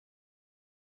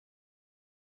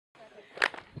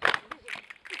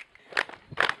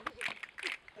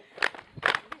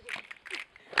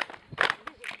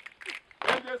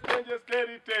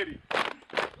Terry.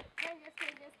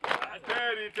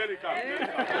 Terry, come.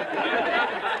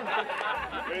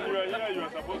 When you are here, you are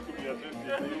supposed to be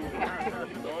attentive.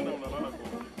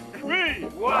 We!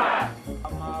 What?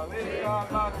 I'm awake,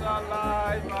 I'm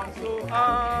alive, I'm so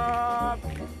up.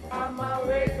 I'm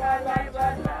awake, alive,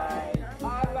 alive.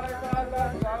 Alive,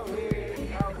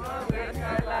 awake. I'm awake,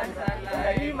 alive,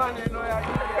 alive.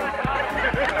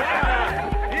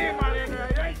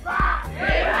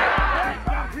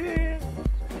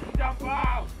 Jump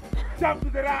out! Jump to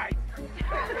the right!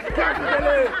 Jump to the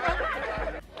left!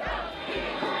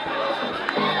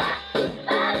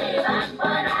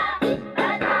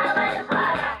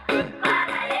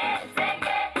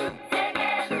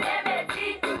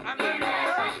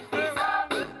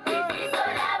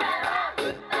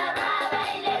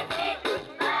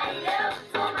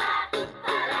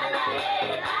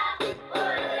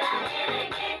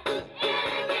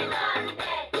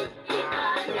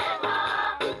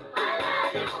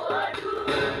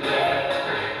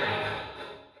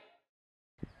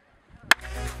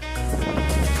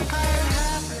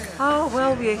 Oh,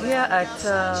 well, we are here at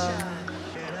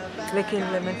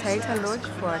Elementaita Lodge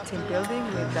for our team building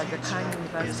with the Khan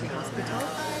University Hospital,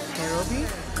 Nairobi.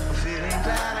 I'm feeling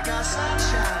glad I got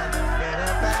sunshine in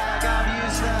a bag of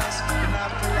useless,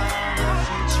 enough to long the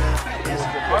future.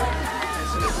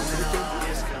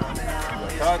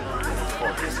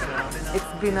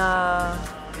 It's been a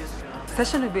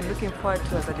session we've been looking forward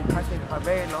to as a department for a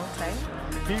very long time.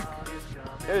 Pick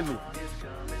any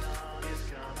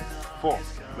 4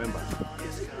 members.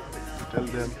 Tell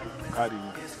them to carry you.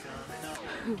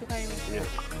 Yes.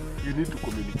 You need to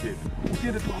communicate.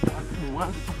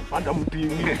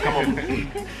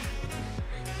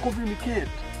 Communicate.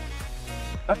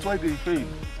 That's why they fail.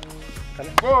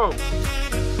 Go!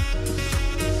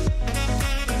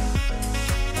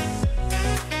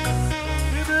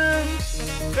 Leading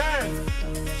 10.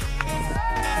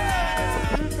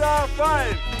 Leader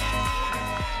 5.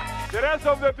 The rest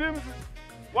of the teams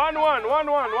 1-1, 1-1, 1-1.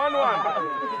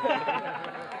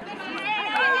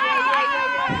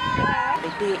 The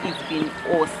day has been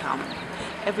awesome.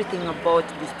 Everything about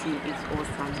this team is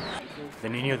awesome. The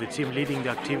Nini of the team leading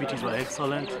the activities were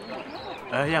excellent.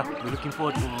 Yeah, we're looking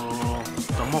forward to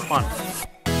some more fun.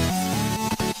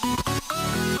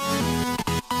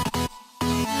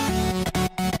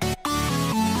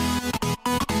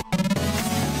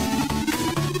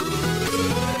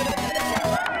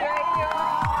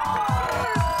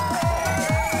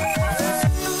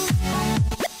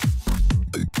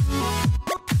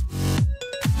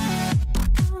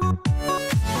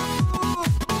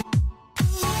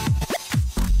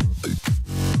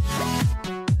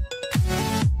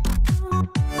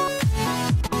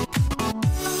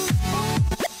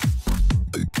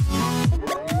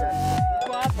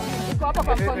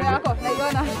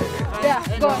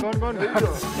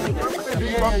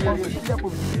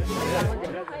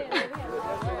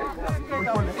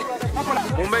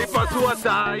 Umeipasua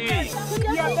saa hii.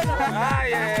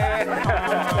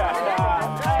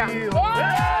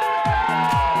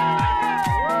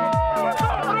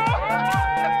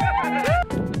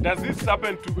 Does this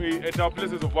happen at our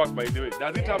places of work, by the way?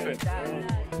 Does it happen?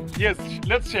 Yes,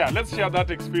 let's share that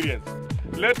experience.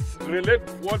 Let's relate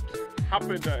what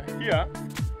happened here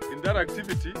in that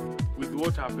activity with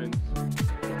what happened.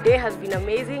 The day has been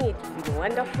amazing, it's been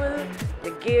wonderful.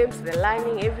 The games, the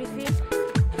learning, everything.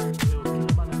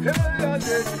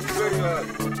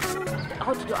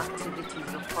 Outdoor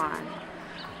activities were fun.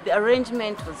 The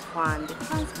arrangement was fun. The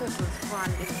transport was fun.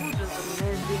 The food was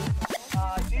amazing.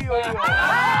 Team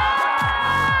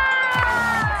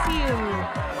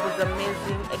was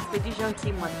amazing. Expedition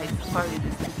team was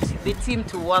the team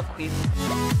to work with.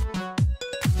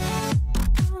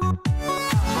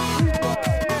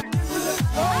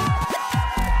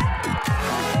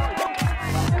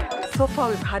 So far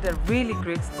we've had a really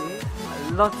great day,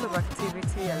 lots of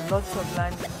activity and lots of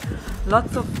learning,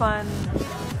 lots of fun.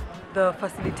 The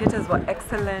facilitators were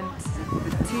excellent,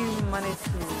 the team managed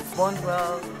to bond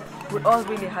well. We all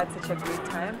really had such a great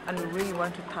time, and we really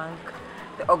want to thank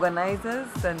the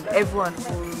organizers and everyone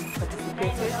who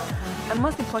participated, and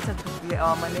most importantly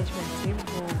our management team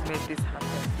who made this happen.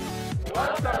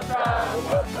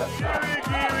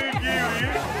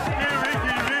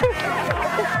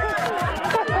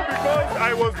 Because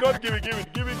I was not giving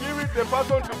it, the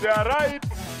person to their right,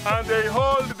 and they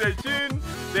hold the chin,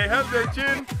 they held the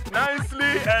chin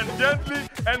nicely and gently,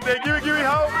 and they give it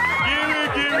how? Give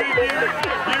it. Give it.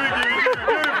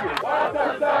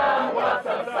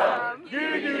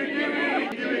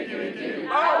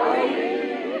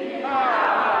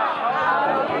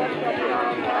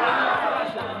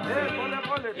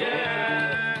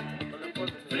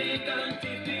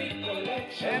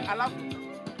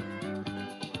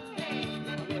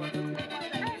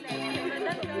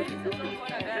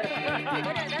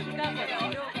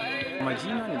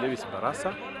 Majina ni Lewis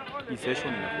Barasa. Hii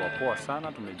session imekuwa poa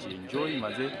sana, tumejienjoy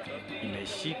mazee,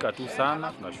 imeshika tu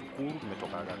sana, tunashukuru.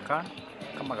 Tumetoka Aga Khan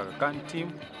kama Aga Khan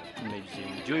team,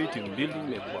 tumejienjoy, team building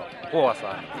imekuwa poa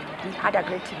sana. We had a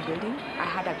great team building. I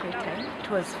had a great time.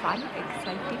 It was fun,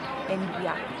 exciting, and we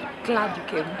are glad you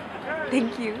came.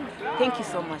 Thank you. Thank you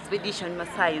so much, Expedition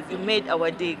Maasai. You made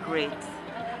our day great.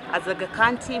 As a Aga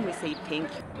Khan team, we say thank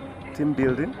you. Team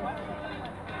building,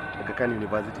 Aga Khan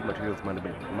University Materials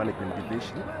Management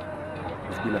Division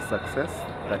has been a success.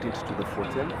 13th to the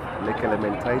 14th, Lake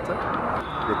Elementaita.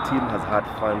 The team has had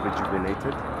fun,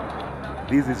 rejuvenated.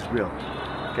 This is real.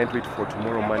 Can't wait for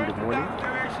tomorrow, Monday morning.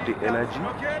 The energy.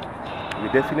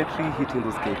 We're definitely hitting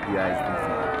those KPIs this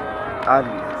year.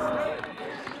 Earliest.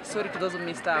 Sorry to those who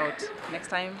missed out. Next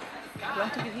time, we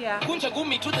want to be here. Kunja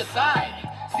gumi to the side.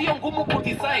 Sio ngumu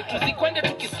kudecide. Tusikwende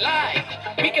tukislide.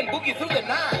 We can boogie through the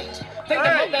night. Thank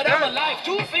the Lord that I'm alive.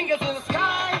 2 fingers in the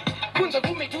sky. Kunja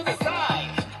gumi to the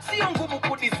side. Sio ngumu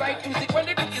kudecide.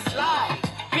 Tusikwende tukislide.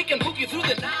 We can boogie through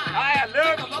the night.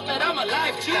 Thank the Lord that I'm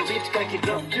alive. 2 fingers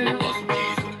in the sky.